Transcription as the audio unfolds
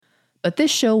But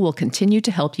this show will continue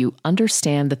to help you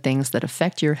understand the things that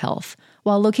affect your health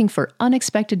while looking for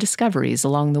unexpected discoveries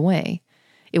along the way.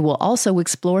 It will also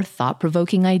explore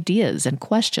thought-provoking ideas and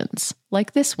questions,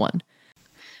 like this one.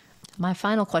 My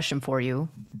final question for you.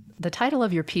 The title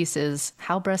of your piece is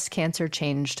How Breast Cancer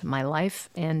Changed My Life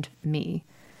and Me.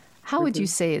 How would you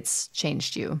say it's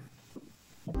changed you?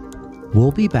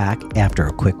 We'll be back after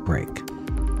a quick break.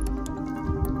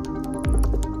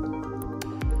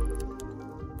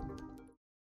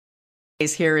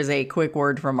 Here is a quick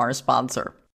word from our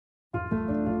sponsor.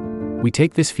 We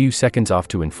take this few seconds off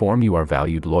to inform you, our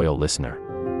valued loyal listener,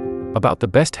 about the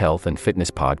best health and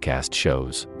fitness podcast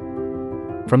shows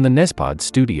from the Nezpod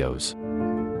studios.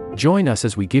 Join us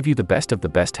as we give you the best of the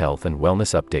best health and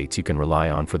wellness updates you can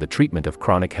rely on for the treatment of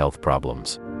chronic health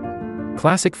problems.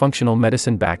 Classic functional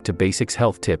medicine back to basics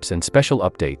health tips and special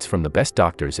updates from the best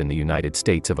doctors in the United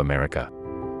States of America.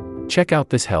 Check out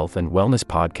this health and wellness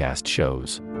podcast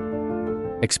shows.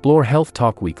 Explore Health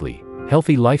Talk Weekly,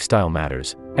 Healthy Lifestyle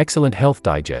Matters, Excellent Health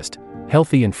Digest,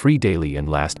 Healthy and Free Daily, and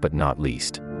last but not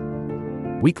least,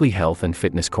 Weekly Health and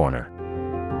Fitness Corner.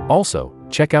 Also,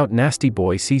 check out Nasty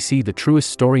Boy CC, the truest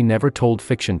story never told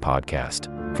fiction podcast,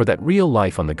 for that real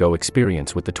life on the go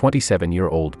experience with the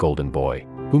 27-year-old golden boy,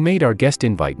 who made our guest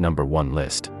invite #1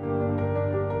 list.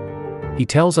 He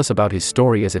tells us about his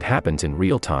story as it happens in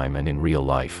real time and in real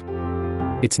life.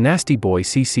 It's Nasty Boy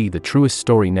CC, the truest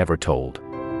story never told.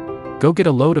 Go get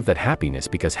a load of that happiness,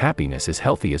 because happiness is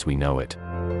healthy as we know it.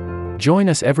 Join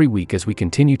us every week as we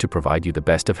continue to provide you the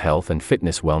best of health and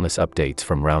fitness wellness updates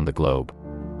from around the globe.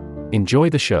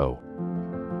 Enjoy the show.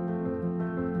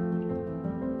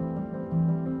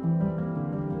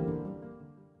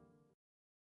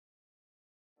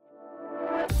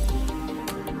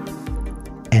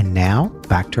 And now,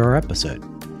 back to our episode.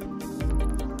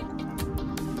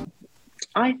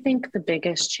 I think the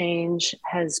biggest change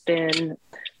has been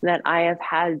that I have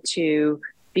had to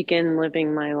begin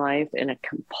living my life in a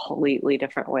completely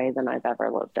different way than I've ever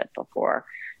lived it before.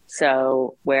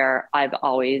 So where I've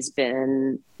always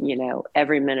been,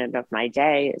 every minute of my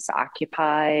day is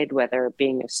occupied, whether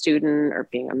being a student or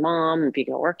being a mom,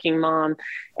 being a working mom,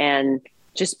 and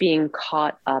just being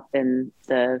caught up in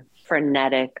the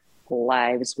frenetic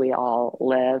lives we all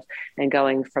live, and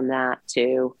going from that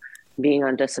to being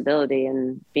on disability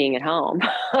and being at home.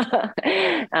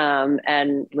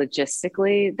 And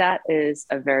logistically, that is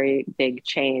a very big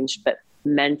change, but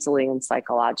mentally and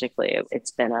psychologically,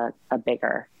 it's been a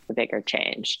bigger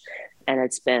change. And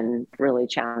it's been really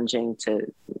challenging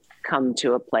to come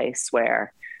to a place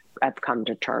where I've come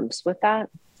to terms with that.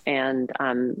 And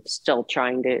I'm still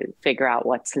trying to figure out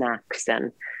what's next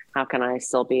and how can I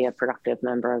still be a productive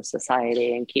member of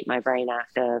society and keep my brain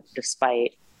active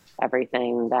despite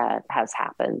everything that has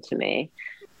happened to me.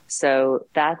 So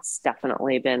that's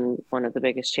definitely been one of the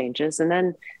biggest changes. And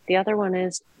then the other one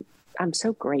is I'm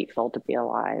so grateful to be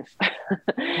alive.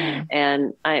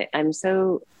 And I'm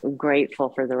so grateful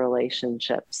for the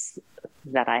relationships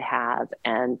that I have.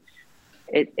 And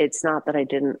it's not that I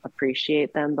didn't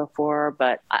appreciate them before,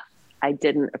 but I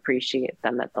didn't appreciate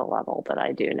them at the level that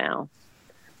I do now,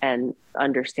 and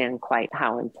understand quite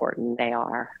how important they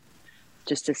are.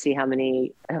 Just to see how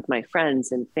many of my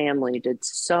friends and family did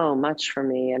so much for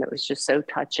me. And it was just so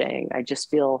touching. I just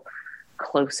feel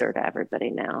closer to everybody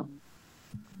now.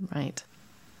 Right.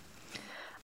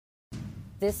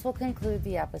 This will conclude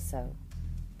the episode.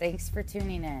 Thanks for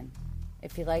tuning in.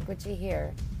 If you like what you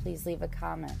hear, please leave a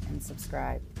comment and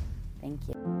subscribe. Thank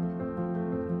you.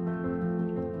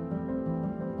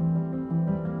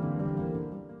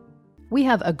 We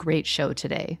have a great show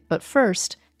today, but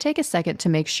first, take a second to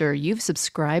make sure you've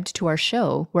subscribed to our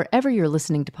show wherever you're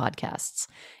listening to podcasts.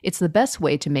 It's the best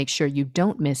way to make sure you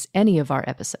don't miss any of our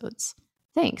episodes.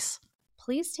 Thanks.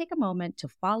 Please take a moment to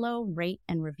follow, rate,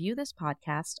 and review this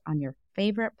podcast on your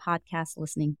favorite podcast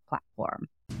listening platform.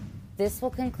 This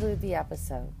will conclude the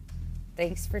episode.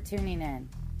 Thanks for tuning in.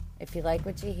 If you like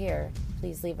what you hear,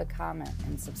 please leave a comment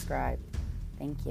and subscribe. Thank you.